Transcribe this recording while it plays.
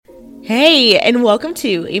Hey, and welcome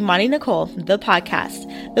to Imani Nicole, the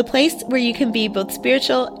podcast, the place where you can be both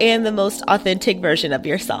spiritual and the most authentic version of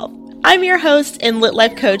yourself. I'm your host and Lit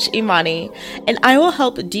Life Coach, Imani, and I will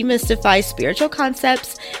help demystify spiritual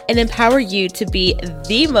concepts and empower you to be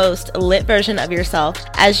the most lit version of yourself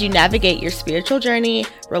as you navigate your spiritual journey,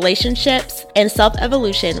 relationships, and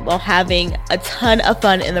self-evolution while having a ton of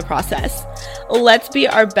fun in the process. Let's be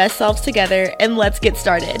our best selves together and let's get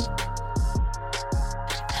started.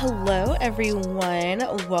 Hello, everyone.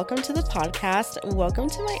 Welcome to the podcast. Welcome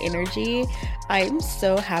to my energy. I'm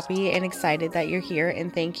so happy and excited that you're here,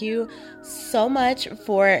 and thank you so much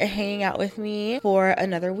for hanging out with me for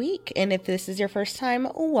another week. And if this is your first time,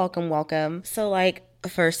 welcome. So,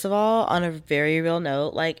 first of all, on a very real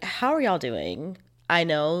note, how are y'all doing? I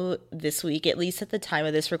know this week, at least at the time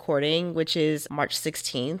of this recording, which is March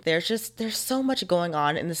 16th, there's so much going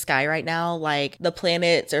on in the sky right now. The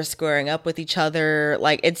planets are squaring up with each other.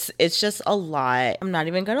 It's just a lot. I'm not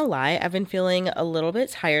even gonna lie. I've been feeling a little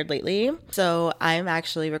bit tired lately. So I'm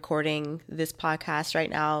actually recording this podcast right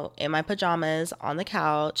now in my pajamas on the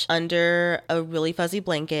couch under a really fuzzy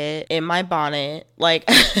blanket in my bonnet.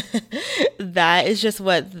 That's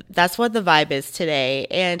what the vibe is today.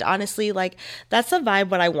 And honestly, that's the vibe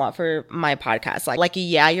what I want for my podcast.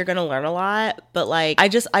 Yeah, you're gonna learn a lot, but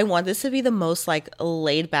I want this to be the most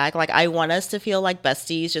laid back. I want us to feel like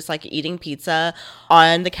besties, just eating pizza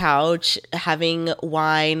on the couch, having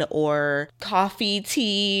wine or coffee,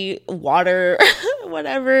 tea, water,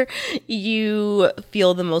 whatever you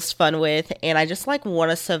feel the most fun with. And I just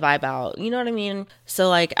want us to vibe out. You know what I mean?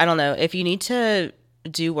 So I don't know, if you need to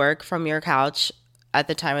do work from your couch at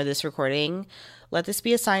the time of this recording, let this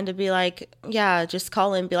be a sign to be yeah, just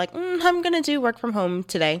call in, be I'm gonna do work from home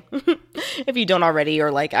today. If you don't already,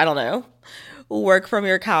 or I don't know, work from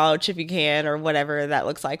your couch if you can, or whatever that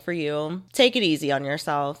looks like for you. Take it easy on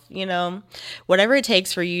yourself, whatever it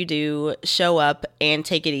takes for you to show up and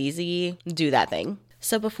take it easy, do that thing.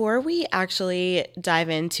 So before we actually dive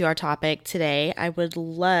into our topic today, I would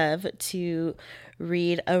love to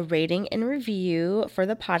read a rating and review for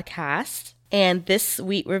the podcast. And this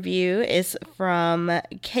sweet review is from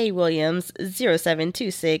K Williams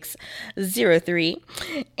 072603.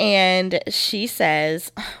 And she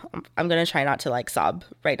says, I'm going to try not to sob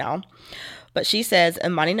right now. But she says,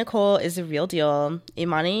 Imani Nicole is a real deal.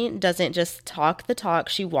 Imani doesn't just talk the talk,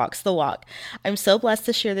 she walks the walk. I'm so blessed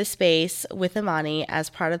to share this space with Imani as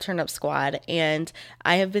part of Turn Up Squad, and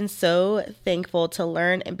I have been so thankful to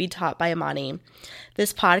learn and be taught by Imani.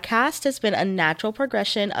 This podcast has been a natural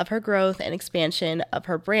progression of her growth and expansion of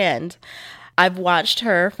her brand. I've watched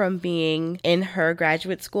her from being in her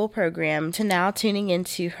graduate school program to now tuning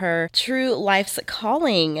into her true life's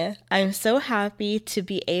calling. I'm so happy to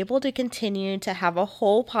be able to continue to have a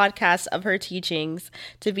whole podcast of her teachings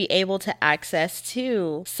to be able to access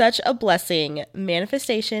to. Such a blessing.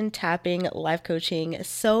 Manifestation, tapping, life coaching,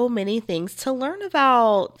 so many things to learn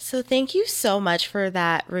about. So thank you so much for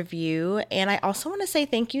that review. And I also want to say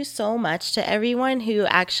thank you so much to everyone who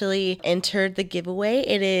actually entered the giveaway.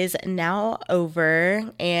 It is now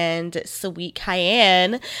over, and Sweet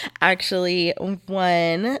Cayenne actually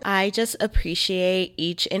won. I just appreciate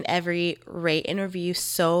each and every rate and review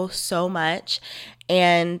so much.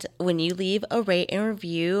 And when you leave a rate and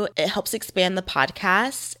review, it helps expand the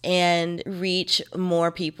podcast and reach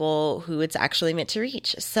more people who it's actually meant to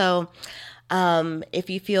reach. So if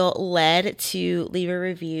you feel led to leave a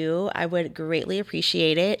review, I would greatly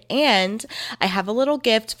appreciate it. And I have a little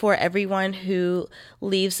gift for everyone who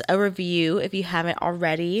leaves a review if you haven't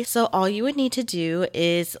already. So all you would need to do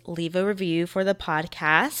is leave a review for the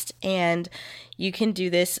podcast, and you can do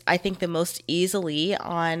this, I think, the most easily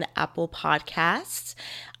on Apple Podcasts.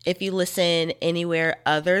 If you listen anywhere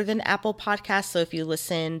other than Apple Podcasts, so if you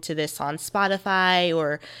listen to this on Spotify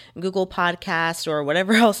or Google Podcasts or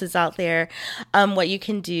whatever else is out there, what you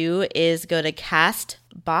can do is go to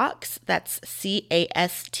Castbox, that's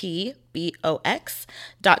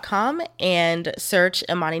CASTBOX.com, and search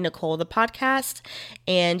Imani Nicole, the podcast,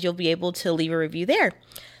 and you'll be able to leave a review there.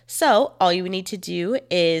 So all you need to do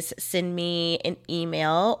is send me an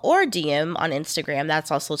email or DM on Instagram,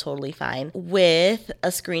 that's also totally fine, with a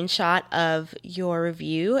screenshot of your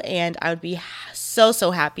review, and I would be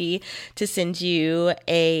so happy to send you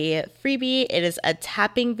a freebie. It is a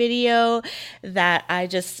tapping video that I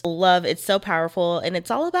just love. It's so powerful, and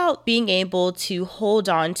it's all about being able to hold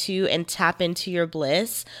on to and tap into your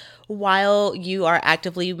bliss while you are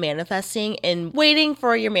actively manifesting and waiting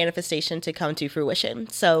for your manifestation to come to fruition.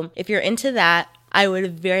 So if you're into that, I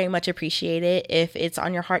would very much appreciate it if it's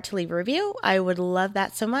on your heart to leave a review. I would love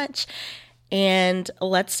that so much. And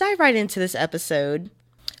let's dive right into this episode.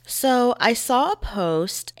 So I saw a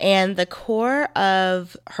post, and the core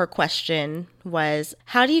of her question was,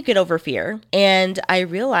 how do you get over fear? And I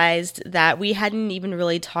realized that we hadn't even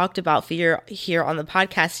really talked about fear here on the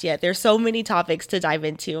podcast yet. There's so many topics to dive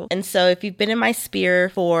into. And so if you've been in my sphere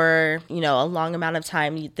for, a long amount of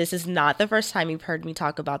time, this is not the first time you've heard me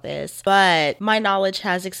talk about this, but my knowledge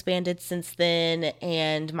has expanded since then,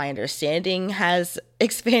 and my understanding has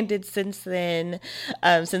expanded since then,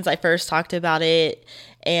 since I first talked about it.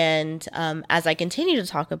 And as I continue to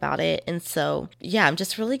talk about it. And so, yeah, I'm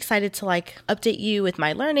just really excited to update you with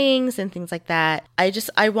my learnings and things like that.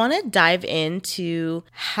 I want to dive into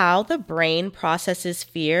how the brain processes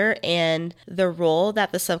fear and the role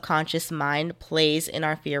that the subconscious mind plays in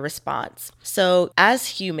our fear response. So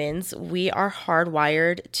as humans, we are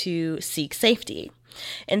hardwired to seek safety.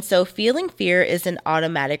 And so feeling fear is an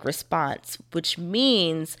automatic response, which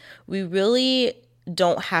means we really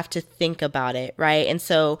don't have to think about it, right? And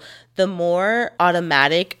so the more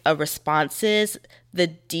automatic a response is, the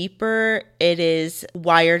deeper it is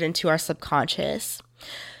wired into our subconscious.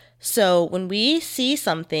 So when we see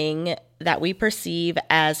something that we perceive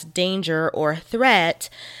as danger or threat,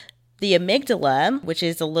 the amygdala, which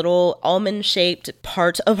is a little almond-shaped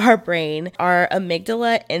part of our brain, our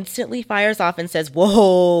amygdala instantly fires off and says,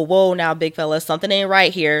 whoa, now big fella, something ain't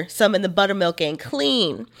right here. Some in the buttermilk ain't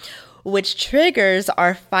clean, which triggers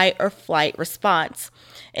our fight or flight response.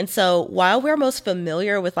 And so while we're most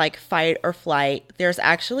familiar with fight or flight, there's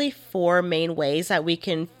actually 4 main ways that we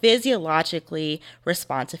can physiologically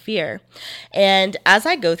respond to fear. And as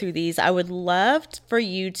I go through these, I would love for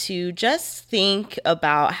you to just think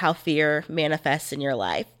about how fear manifests in your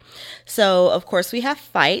life. So, of course, we have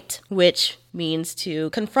fight, which means to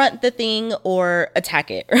confront the thing or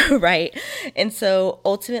attack it, right? And so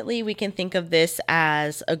ultimately we can think of this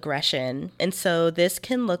as aggression. And so this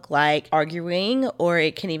can look like arguing, or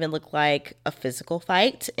it can even look like a physical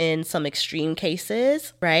fight in some extreme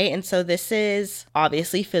cases, right? And so this is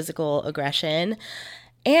obviously physical aggression.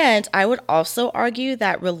 And I would also argue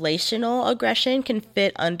that relational aggression can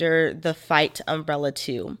fit under the fight umbrella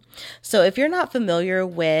too. So if you're not familiar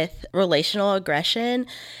with relational aggression,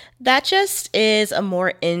 that just is a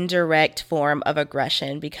more indirect form of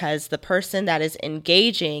aggression, because the person that is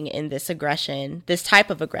engaging in this aggression, this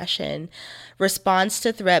type of aggression, responds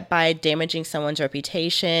to threat by damaging someone's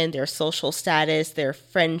reputation, their social status, their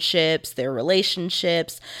friendships, their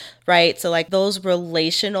relationships, right? So those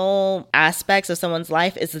relational aspects of someone's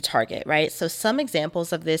life is the target, right? So some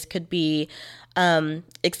examples of this could be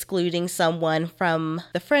excluding someone from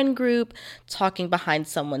the friend group, talking behind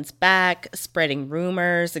someone's back, spreading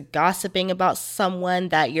rumors, gossiping about someone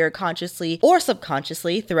that you're consciously or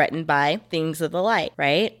subconsciously threatened by, things of the like,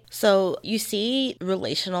 right? So you see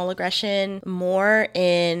relational aggression more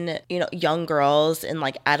in, young girls and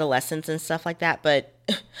adolescents and stuff like that, but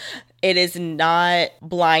it is not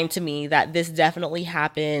blind to me that this definitely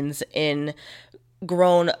happens in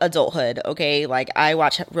grown adulthood, okay? I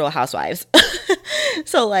watch Real Housewives.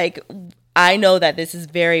 So I know that this is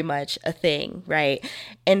very much a thing, right?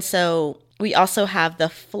 And so we also have the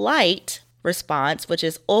flight response, which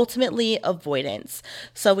is ultimately avoidance.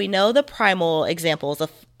 So we know the primal examples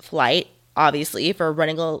of flight, obviously, if we're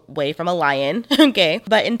running away from a lion, okay?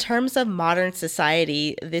 But in terms of modern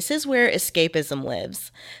society, this is where escapism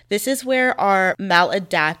lives. This is where our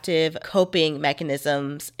maladaptive coping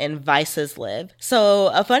mechanisms and vices live. So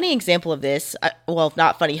a funny example of this, well,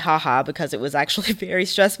 not funny, haha, because it was actually very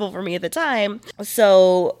stressful for me at the time.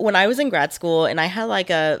 So when I was in grad school and I had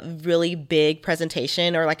a really big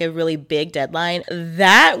presentation or a really big deadline,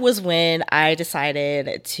 that was when I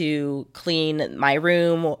decided to clean my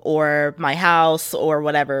room or my house or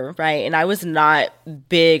whatever, right? And I was not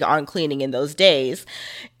big on cleaning in those days.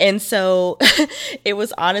 And so it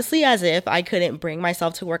was honestly as if I couldn't bring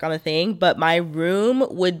myself to work on the thing, but my room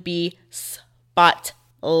would be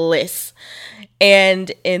spotless.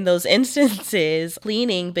 And in those instances,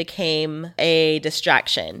 cleaning became a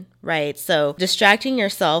distraction, right? So distracting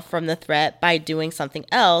yourself from the threat by doing something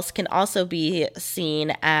else can also be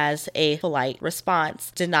seen as a polite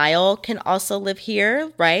response. Denial can also live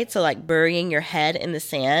here, right? So burying your head in the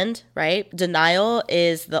sand, right? Denial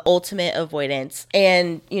is the ultimate avoidance,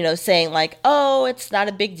 and, saying oh, it's not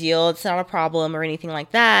a big deal, it's not a problem or anything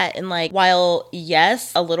like that. And while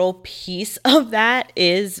yes, a little piece of that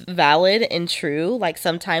is valid and true,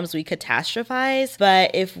 sometimes we catastrophize,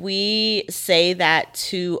 but if we say that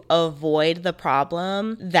to avoid the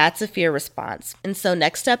problem, that's a fear response. And so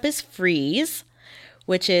next up is freeze,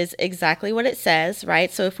 which is exactly what it says,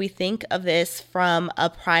 right? So if we think of this from a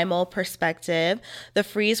primal perspective, the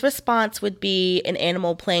freeze response would be an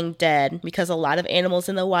animal playing dead, because a lot of animals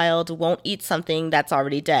in the wild won't eat something that's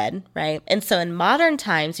already dead, right? And so in modern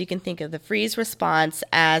times, you can think of the freeze response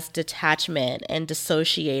as detachment and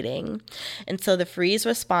dissociating. And so the freeze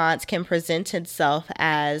response can present itself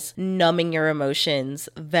as numbing your emotions,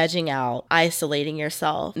 vegging out, isolating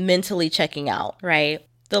yourself, mentally checking out, right?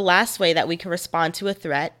 The last way that we can respond to a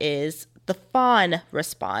threat is the fawn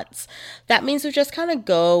response. That means we just kind of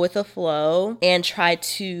go with the flow and try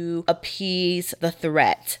to appease the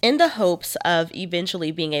threat in the hopes of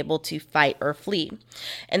eventually being able to fight or flee.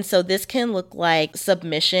 And so this can look like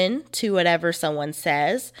submission to whatever someone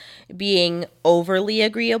says, being overly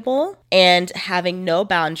agreeable, and having no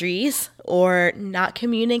boundaries, or not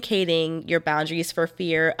communicating your boundaries for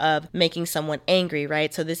fear of making someone angry,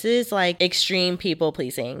 right? So this is like extreme people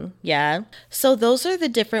pleasing, yeah? So those are the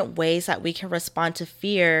different ways that we can respond to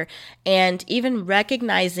fear, and even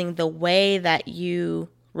recognizing the way that you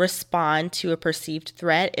respond to a perceived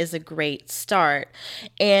threat is a great start.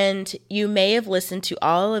 And you may have listened to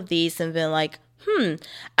all of these and been like,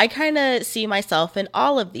 I kind of see myself in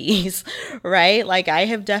all of these, right? Like I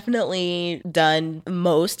have definitely done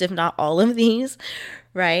most, if not all of these,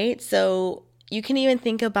 right? So you can even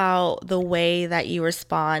think about the way that you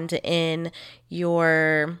respond in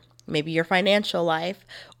maybe your financial life,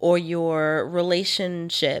 or your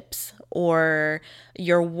relationships, or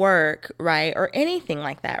your work, right? Or anything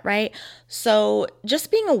like that, right? So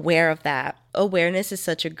just being aware of that. Awareness is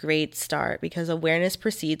such a great start, because awareness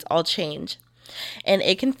precedes all change. And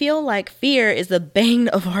it can feel like fear is the bane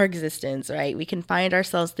of our existence, right? We can find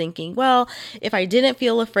ourselves thinking, well, if I didn't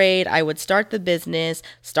feel afraid, I would start the business,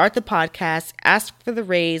 start the podcast, ask for the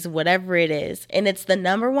raise, whatever it is. And it's the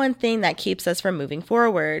number one thing that keeps us from moving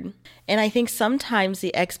forward. And I think sometimes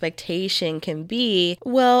the expectation can be,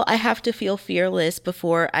 well, I have to feel fearless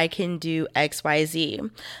before I can do X, Y, Z.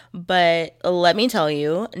 But let me tell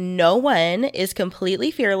you, no one is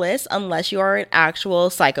completely fearless unless you are an actual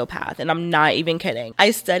psychopath. And I'm not even kidding.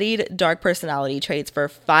 I studied dark personality traits for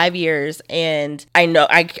 5 years, and I know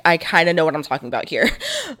I kind of know what I'm talking about here.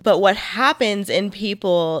 But what happens in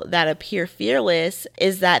people that appear fearless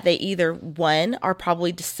is that they either, one, are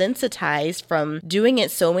probably desensitized from doing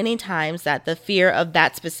it so many times that the fear of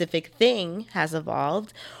that specific thing has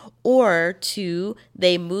evolved, or two,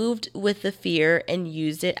 they moved with the fear and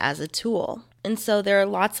used it as a tool. And so there are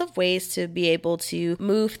lots of ways to be able to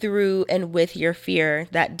move through and with your fear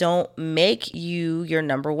that don't make you your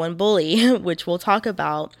number one bully, which we'll talk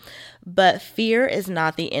about. But fear is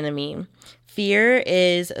not the enemy. Fear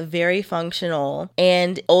is very functional,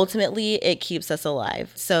 and ultimately it keeps us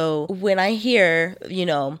alive. So when I hear,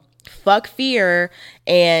 fuck fear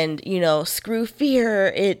and, screw fear,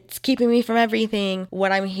 it's keeping me from everything,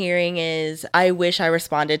 what I'm hearing is, I wish I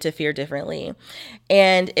responded to fear differently.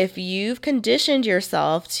 And if you've conditioned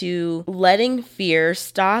yourself to letting fear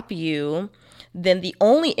stop you, then the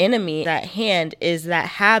only enemy at hand is that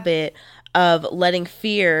habit of letting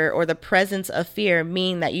fear, or the presence of fear,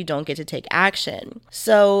 mean that you don't get to take action.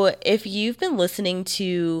 So if you've been listening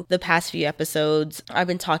to the past few episodes, I've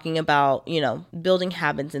been talking about, building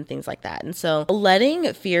habits and things like that. And so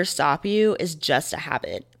letting fear stop you is just a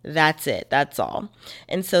habit. That's it. That's all.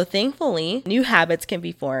 And so thankfully, new habits can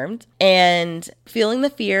be formed, and feeling the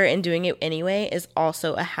fear and doing it anyway is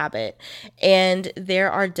also a habit. And there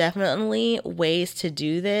are definitely ways to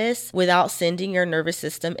do this without sending your nervous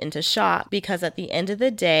system into shock, because at the end of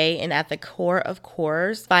the day, and at the core of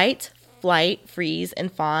cores, fight, flight, freeze,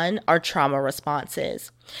 and fawn are trauma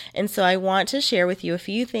responses. And so I want to share with you a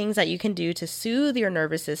few things that you can do to soothe your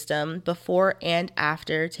nervous system before and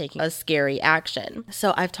after taking a scary action.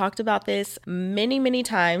 So I've talked about this many, many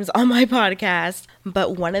times on my podcast,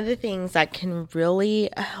 but one of the things that can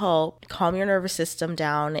really help calm your nervous system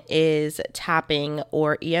down is tapping,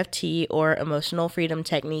 or EFT, or emotional freedom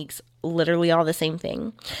techniques, literally all the same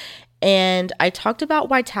thing. And I talked about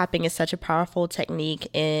why tapping is such a powerful technique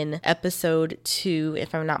in episode 2,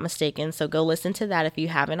 if I'm not mistaken. So go listen to that if you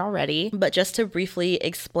haven't already. But just to briefly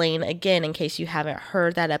explain again, in case you haven't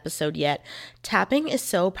heard that episode yet, tapping is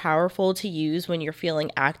so powerful to use when you're feeling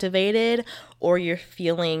activated or you're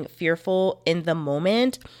feeling fearful in the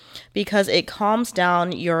moment, because it calms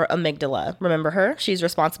down your amygdala. Remember her? She's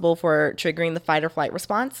responsible for triggering the fight or flight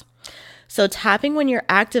response. So tapping when you're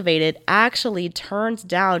activated actually turns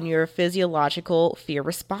down your physiological fear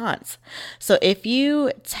response. So if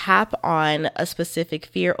you tap on a specific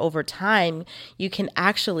fear over time, you can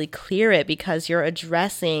actually clear it, because you're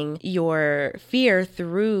addressing your fear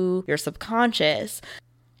through your subconscious.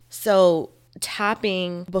 So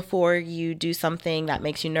tapping before you do something that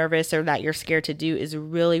makes you nervous or that you're scared to do is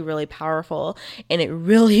really, really powerful, and it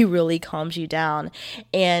really, really calms you down.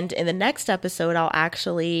 And in the next episode, I'll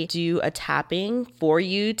actually do a tapping for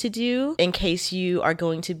you to do in case you are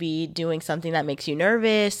going to be doing something that makes you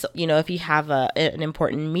nervous. You know, if you have an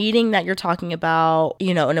important meeting that you're talking about,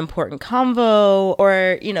 you know, an important convo,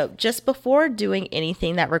 or, you know, just before doing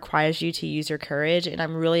anything that requires you to use your courage. And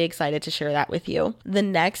I'm really excited to share that with you. The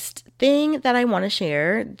next thing that I want to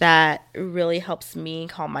share that really helps me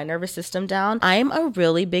calm my nervous system down, I'm a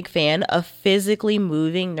really big fan of physically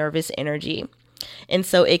moving nervous energy. And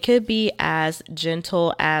so it could be as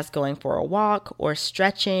gentle as going for a walk or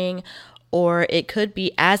stretching, or it could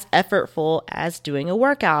be as effortful as doing a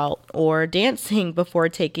workout or dancing before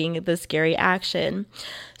taking the scary action.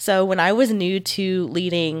 So when I was new to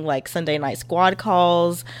leading like Sunday night squad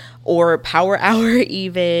calls or power hour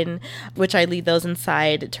even, which I lead those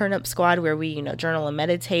inside Turn Up Squad, where we, you know, journal and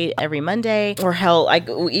meditate every Monday, or hell, like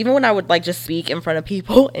even when I would like just speak in front of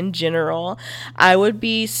people in general, I would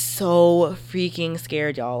be so freaking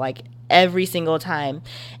scared, y'all. Like every single time.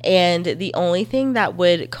 And the only thing that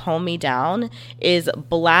would calm me down is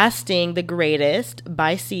blasting The Greatest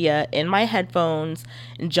by Sia in my headphones,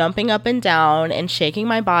 jumping up and down and shaking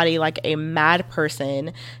my body like a mad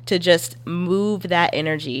person to just move that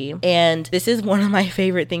energy. And this is one of my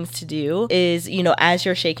favorite things to do is, you know, as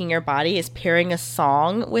you're shaking your body, is pairing a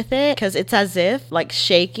song with it, because it's as if like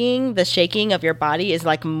the shaking of your body is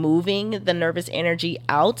like moving the nervous energy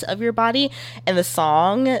out of your body, and the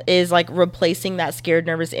song is like replacing that scared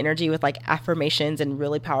nervous energy with like affirmations and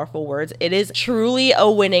really powerful words. It is truly a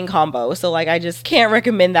winning combo. So like I just can't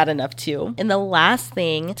recommend that enough too. And the last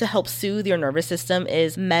thing to help soothe your nervous system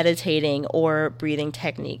is meditating or breathing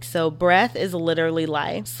techniques. So breath is literally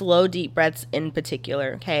life. Slow deep breaths in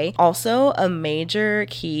particular, okay? Also, a major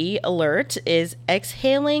key alert is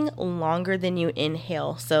exhaling longer than you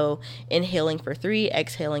inhale. So inhaling for 3,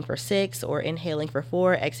 exhaling for 6, or inhaling for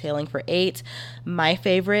 4, exhaling for 8. My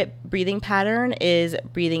favorite breathing pattern is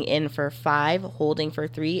breathing in for 5, holding for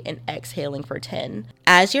 3, and exhaling for 10.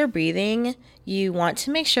 As you're breathing, you want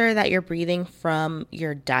to make sure that you're breathing from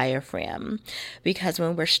your diaphragm, because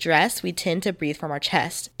when we're stressed, we tend to breathe from our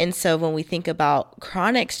chest. And so when we think about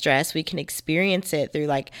chronic stress, we can experience it through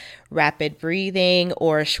like rapid breathing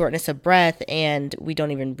or shortness of breath, and we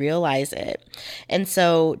don't even realize it. And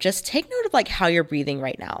so just take note of like how you're breathing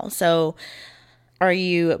right now. So are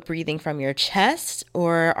you breathing from your chest,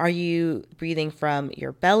 or are you breathing from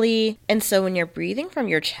your belly? And so when you're breathing from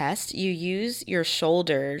your chest, you use your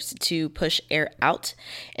shoulders to push air out.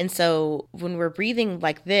 And so when we're breathing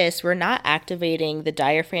like this, we're not activating the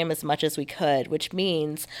diaphragm as much as we could, which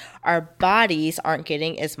means our bodies aren't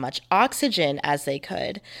getting as much oxygen as they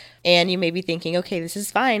could. And you may be thinking, okay, this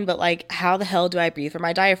is fine, but like, how the hell do I breathe from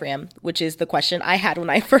my diaphragm? Which is the question I had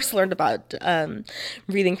when I first learned about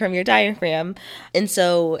breathing from your diaphragm. And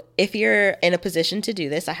so if you're in a position to do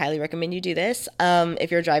this, I highly recommend you do this.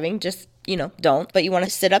 If you're driving, just, don't. But you want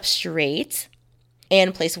to sit up straight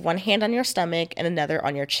and place one hand on your stomach and another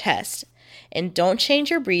on your chest. And don't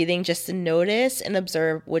change your breathing, just to notice and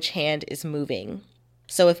observe which hand is moving.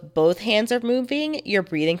 So if both hands are moving, you're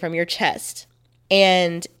breathing from your chest.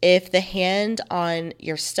 And if the hand on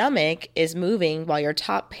your stomach is moving while your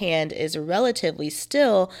top hand is relatively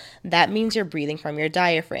still, that means you're breathing from your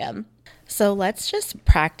diaphragm. So let's just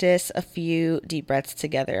practice a few deep breaths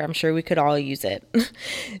together. I'm sure we could all use it.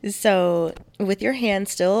 So with your hand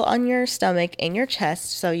still on your stomach and your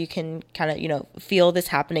chest, so you can kind of, feel this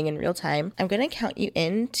happening in real time, I'm going to count you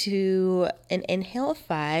into an inhale of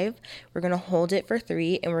 5. We're going to hold it for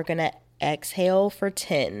 3, and we're going to exhale for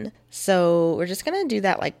 10. So we're just going to do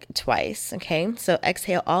that like twice, okay? So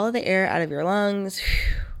exhale all of the air out of your lungs.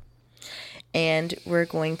 And we're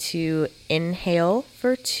going to inhale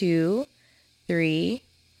for 2, 3,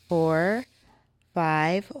 4,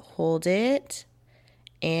 5, hold it,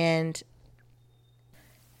 and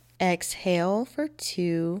exhale for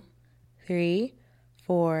 2, 3,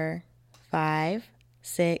 4, 5,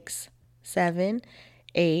 6, 7,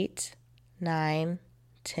 8, 9,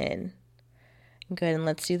 10. Good, and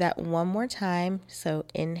let's do that one more time. So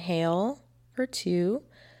inhale for 2,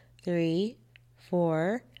 3,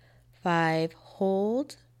 4, 5,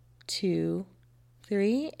 hold, 2,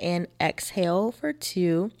 3, and exhale for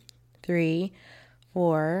 2, 3,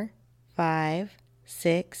 4, 5,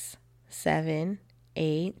 6, 7,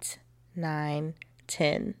 8, 9,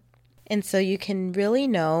 10. And so you can really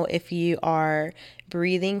know if you are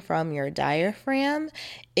breathing from your diaphragm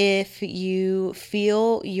if you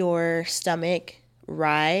feel your stomach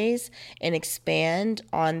rise and expand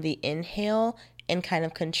on the inhale and kind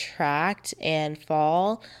of contract and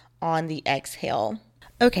fall on the exhale.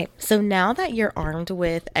 Okay, so now that you're armed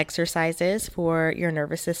with exercises for your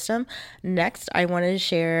nervous system, next I wanted to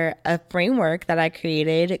share a framework that I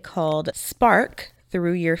created called Spark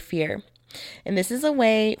Through Your Fear. And this is a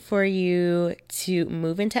way for you to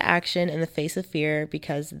move into action in the face of fear,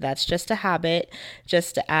 because that's just a habit,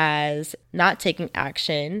 just as not taking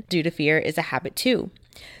action due to fear is a habit too.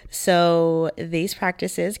 So these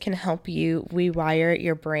practices can help you rewire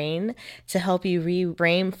your brain to help you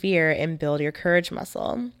reframe fear and build your courage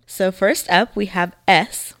muscle. So first up, we have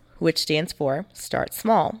S, which stands for start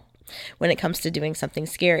small when it comes to doing something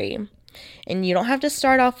scary. And you don't have to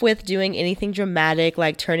start off with doing anything dramatic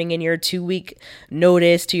like turning in your 2-week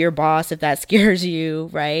notice to your boss if that scares you,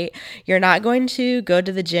 right? You're not going to go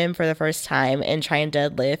to the gym for the first time and try and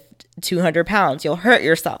deadlift 200 pounds. You'll hurt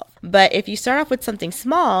yourself. But if you start off with something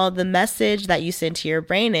small, the message that you send to your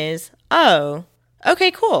brain is, oh,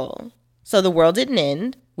 okay, cool. So the world didn't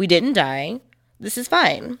end. We didn't die. This is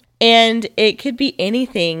fine. And it could be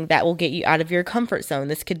anything that will get you out of your comfort zone.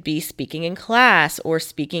 This could be speaking in class or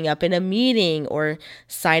speaking up in a meeting or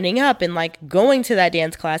signing up and like going to that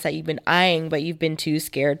dance class that you've been eyeing, but you've been too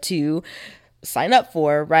scared to sign up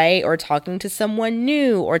for, right? Or talking to someone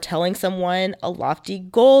new or telling someone a lofty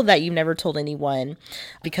goal that you've never told anyone,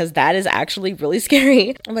 because that is actually really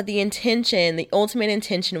scary. But the intention, the ultimate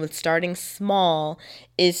intention with starting small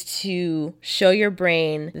is to show your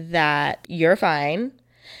brain that you're fine.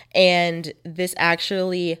 And this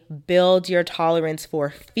actually builds your tolerance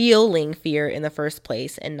for feeling fear in the first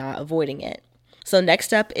place and not avoiding it. So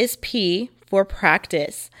next up is P for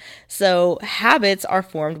practice. So habits are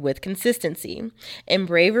formed with consistency, and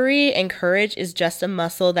bravery and courage is just a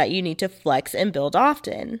muscle that you need to flex and build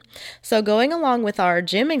often. So going along with our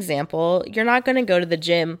gym example, you're not going to go to the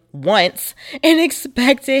gym once and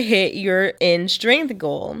expect to hit your end strength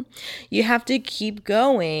goal. You have to keep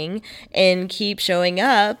going and keep showing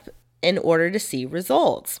up in order to see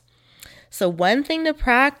results. So one thing to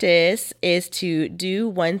practice is to do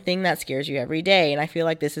one thing that scares you every day. And I feel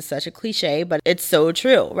like this is such a cliche, but it's so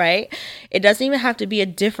true, right? It doesn't even have to be a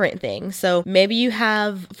different thing. So maybe you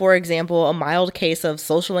have, for example, a mild case of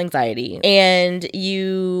social anxiety and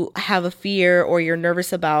you have a fear or you're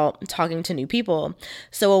nervous about talking to new people.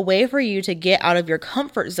 So a way for you to get out of your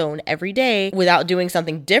comfort zone every day without doing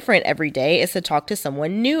something different every day is to talk to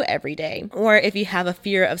someone new every day. Or if you have a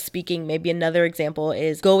fear of speaking, maybe another example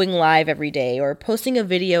is going live every day or posting a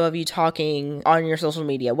video of you talking on your social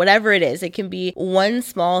media, whatever it is. It can be one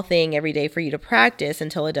small thing every day for you to practice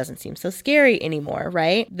until it doesn't seem so scary anymore,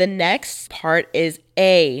 right? The next part is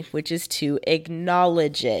A, which is to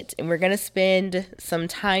acknowledge it. And we're going to spend some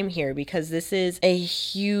time here because this is a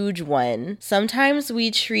huge one. Sometimes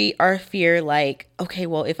we treat our fear like, okay,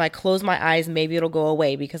 well, if I close my eyes, maybe it'll go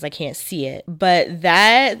away because I can't see it. But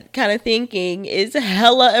that kind of thinking is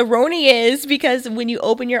hella erroneous, because when you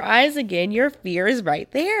open your eyes again, your fear is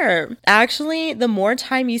right there. Actually, the more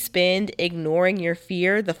time you spend ignoring your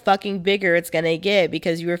fear, the fucking bigger it's going to get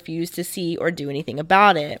because you refuse to see or do anything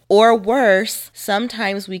about it. Or worse,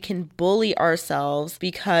 sometimes we can bully ourselves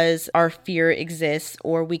because our fear exists,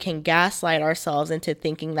 or we can gaslight ourselves into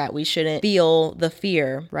thinking that we shouldn't feel the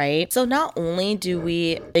fear, right? So not only do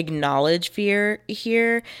we acknowledge fear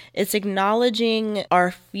here, it's acknowledging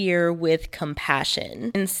our fear with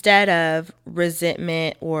compassion instead of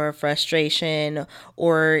resentment or frustration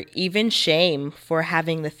or even shame for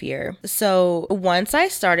having the fear. So once I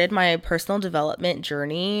started my personal development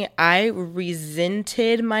journey, I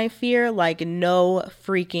resented my fear like no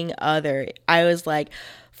freaking other. I was like,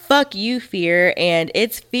 fuck you, fear, and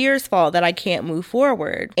it's fear's fault that I can't move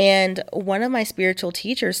forward. And one of my spiritual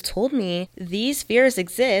teachers told me these fears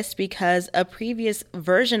exist because a previous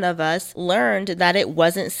version of us learned that it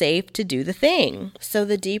wasn't safe to do the thing. So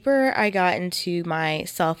the deeper I got into my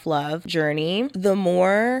self-love journey, the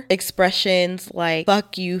more expressions like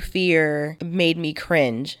fuck you, fear made me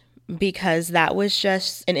cringe, because that was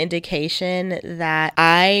just an indication that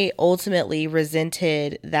I ultimately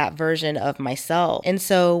resented that version of myself. And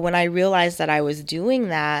so when I realized that I was doing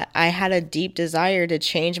that, I had a deep desire to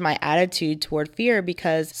change my attitude toward fear,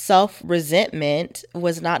 because self-resentment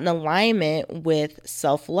was not in alignment with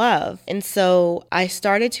self-love. And so I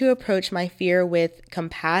started to approach my fear with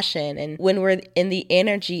compassion. And when we're in the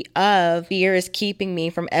energy of fear is keeping me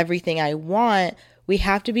from everything I want, we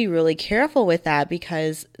have to be really careful with that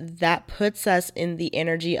because that puts us in the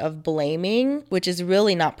energy of blaming, which is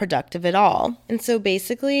really not productive at all. And so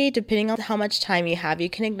basically, depending on how much time you have, you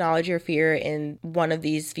can acknowledge your fear in one of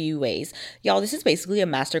these few ways. Y'all, this is basically a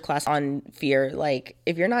masterclass on fear. Like,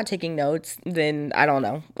 if you're not taking notes, then I don't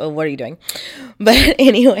know. What are you doing? But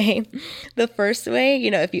anyway, the first way,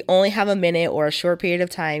 if you only have a minute or a short period of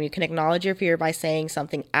time, you can acknowledge your fear by saying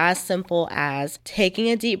something as simple as taking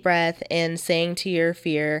a deep breath and saying to your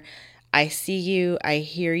fear, I see you, I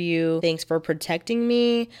hear you, thanks for protecting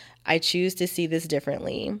me, I choose to see this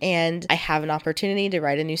differently, and I have an opportunity to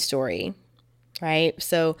write a new story, right?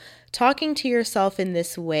 So talking to yourself in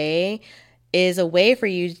this way is a way for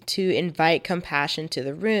you to invite compassion to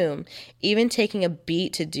the room. Even taking a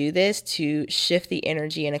beat to do this, to shift the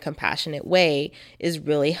energy in a compassionate way, is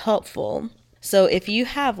really helpful. So if you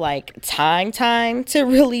have time to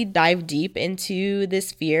really dive deep into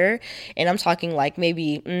this fear, and I'm talking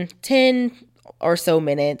maybe 10 or so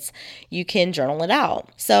minutes, you can journal it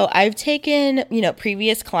out. So I've taken,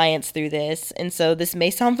 previous clients through this, and so this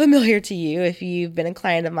may sound familiar to you if you've been a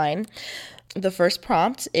client of mine. The first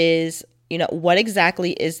prompt is, what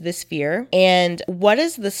exactly is this fear? And what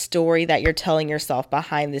is the story that you're telling yourself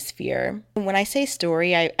behind this fear? When I say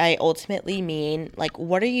story, I ultimately mean,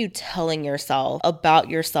 what are you telling yourself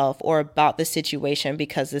or about the situation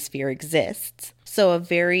because this fear exists? So a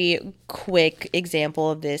very quick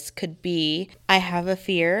example of this could be, I have a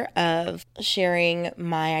fear of sharing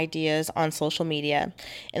my ideas on social media.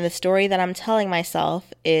 And the story that I'm telling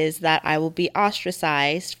myself is that I will be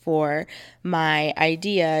ostracized for my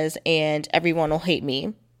ideas and everyone will hate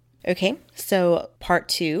me. Okay, so part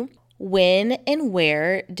 2, when and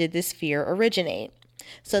where did this fear originate?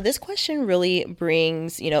 So this question really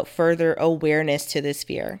brings, further awareness to this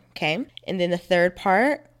fear, okay? And then the third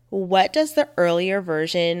part, what does the earlier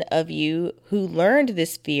version of you who learned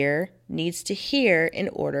this fear needs to hear in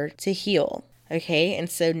order to heal? Okay, and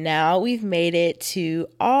so now we've made it to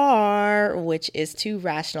R, which is to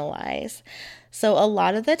rationalize. So a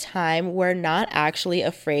lot of the time, we're not actually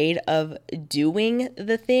afraid of doing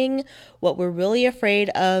the thing. What we're really afraid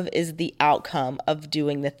of is the outcome of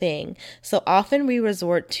doing the thing. So often we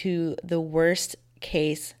resort to the worst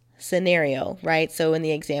case scenario, right? So in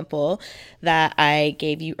the example that I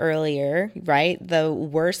gave you earlier, right, the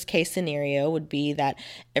worst case scenario would be that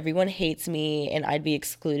everyone hates me and I'd be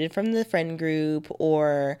excluded from the friend group,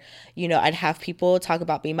 or, I'd have people talk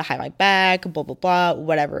about me behind my back, blah, blah, blah,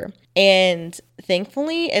 whatever. And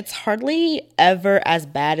thankfully, it's hardly ever as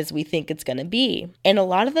bad as we think it's going to be. And a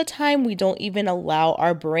lot of the time, we don't even allow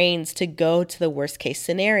our brains to go to the worst case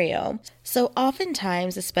scenario. So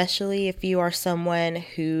oftentimes, especially if you are someone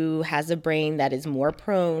who has a brain that is more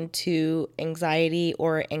prone to anxiety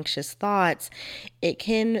or anxious thoughts, it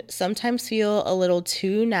can sometimes feel a little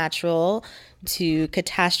too natural to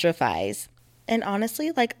catastrophize. And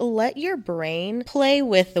honestly, let your brain play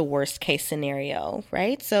with the worst case scenario,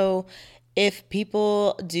 right? So if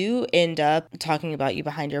people do end up talking about you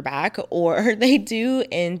behind your back, or they do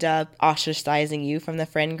end up ostracizing you from the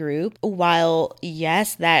friend group, while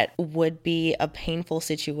yes, that would be a painful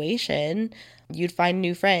situation, you'd find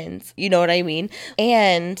new friends. You know what I mean?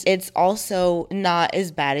 And it's also not as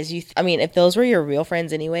bad as you if those were your real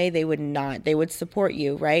friends anyway, they would support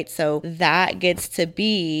you, right? So that gets to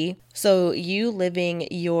be, so you living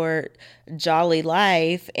your jolly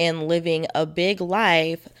life and living a big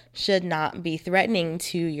life should not be threatening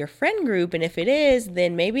to your friend group. And if it is,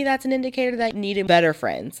 then maybe that's an indicator that you need better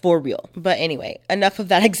friends for real. But anyway, enough of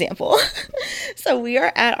that example. So we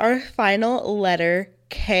are at our final letter,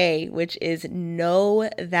 K, which is know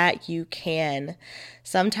that you can.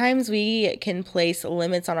 Sometimes we can place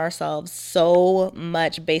limits on ourselves so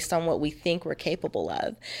much based on what we think we're capable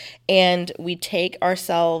of. And we take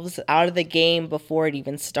ourselves out of the game before it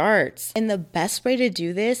even starts. And the best way to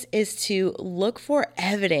do this is to look for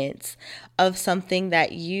evidence of something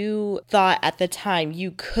that you thought at the time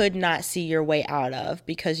you could not see your way out of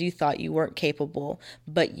because you thought you weren't capable,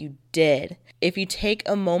 but you did. If you take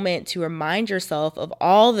a moment to remind yourself of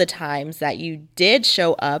all the times that you did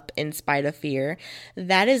show up in spite of fear,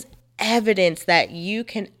 that is evidence that you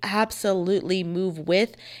can absolutely move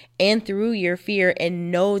with and through your fear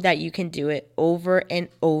and know that you can do it over and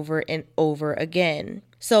over and over again.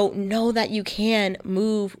 So know that you can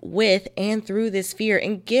move with and through this fear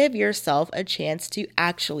and give yourself a chance to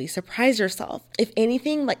actually surprise yourself. If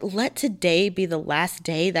anything, let today be the last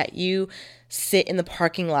day that you sit in the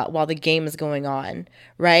parking lot while the game is going on,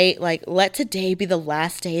 right? Like, let today be the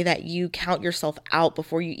last day that you count yourself out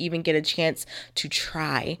before you even get a chance to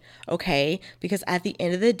try, okay? Because at the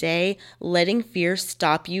end of the day, letting fear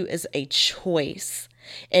stop you is a choice.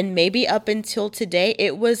 And maybe up until today,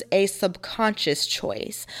 it was a subconscious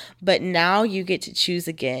choice, but now you get to choose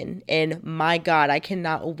again. And my God, I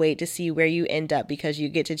cannot wait to see where you end up because you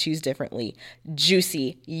get to choose differently.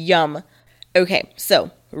 Juicy, yum. Okay,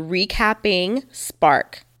 so recapping: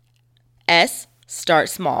 spark. S, start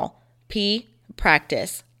small. P,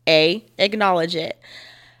 practice. A, acknowledge it.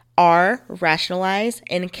 R, rationalize.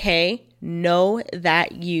 And K, know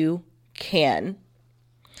that you can.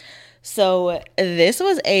 So this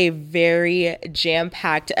was a very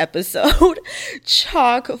jam-packed episode,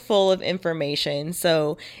 chock full of information.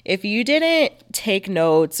 So if you didn't take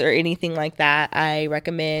notes or anything like that, I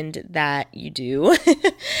recommend that you do,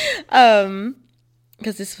 because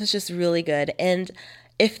this was just really good. And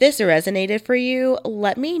if this resonated for you,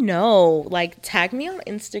 let me know. Like, tag me on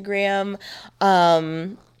Instagram,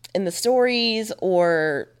 in the stories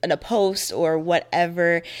or in a post or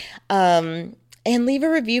whatever. And leave a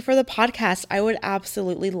review for the podcast. I would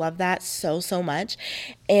absolutely love that so much.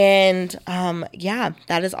 And yeah,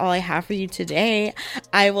 that is all I have for you today.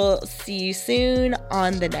 I will see you soon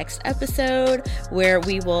on the next episode where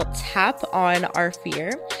we will tap on our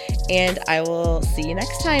fear. And I will see you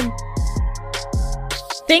next time.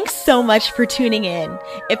 Thanks so much for tuning in.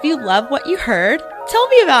 If you love what you heard, tell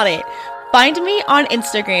me about it. Find me on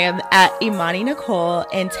Instagram at Imani Nicole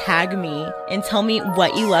and tag me and tell me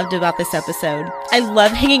what you loved about this episode. I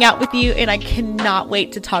love hanging out with you and I cannot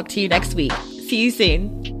wait to talk to you next week. See you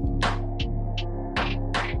soon.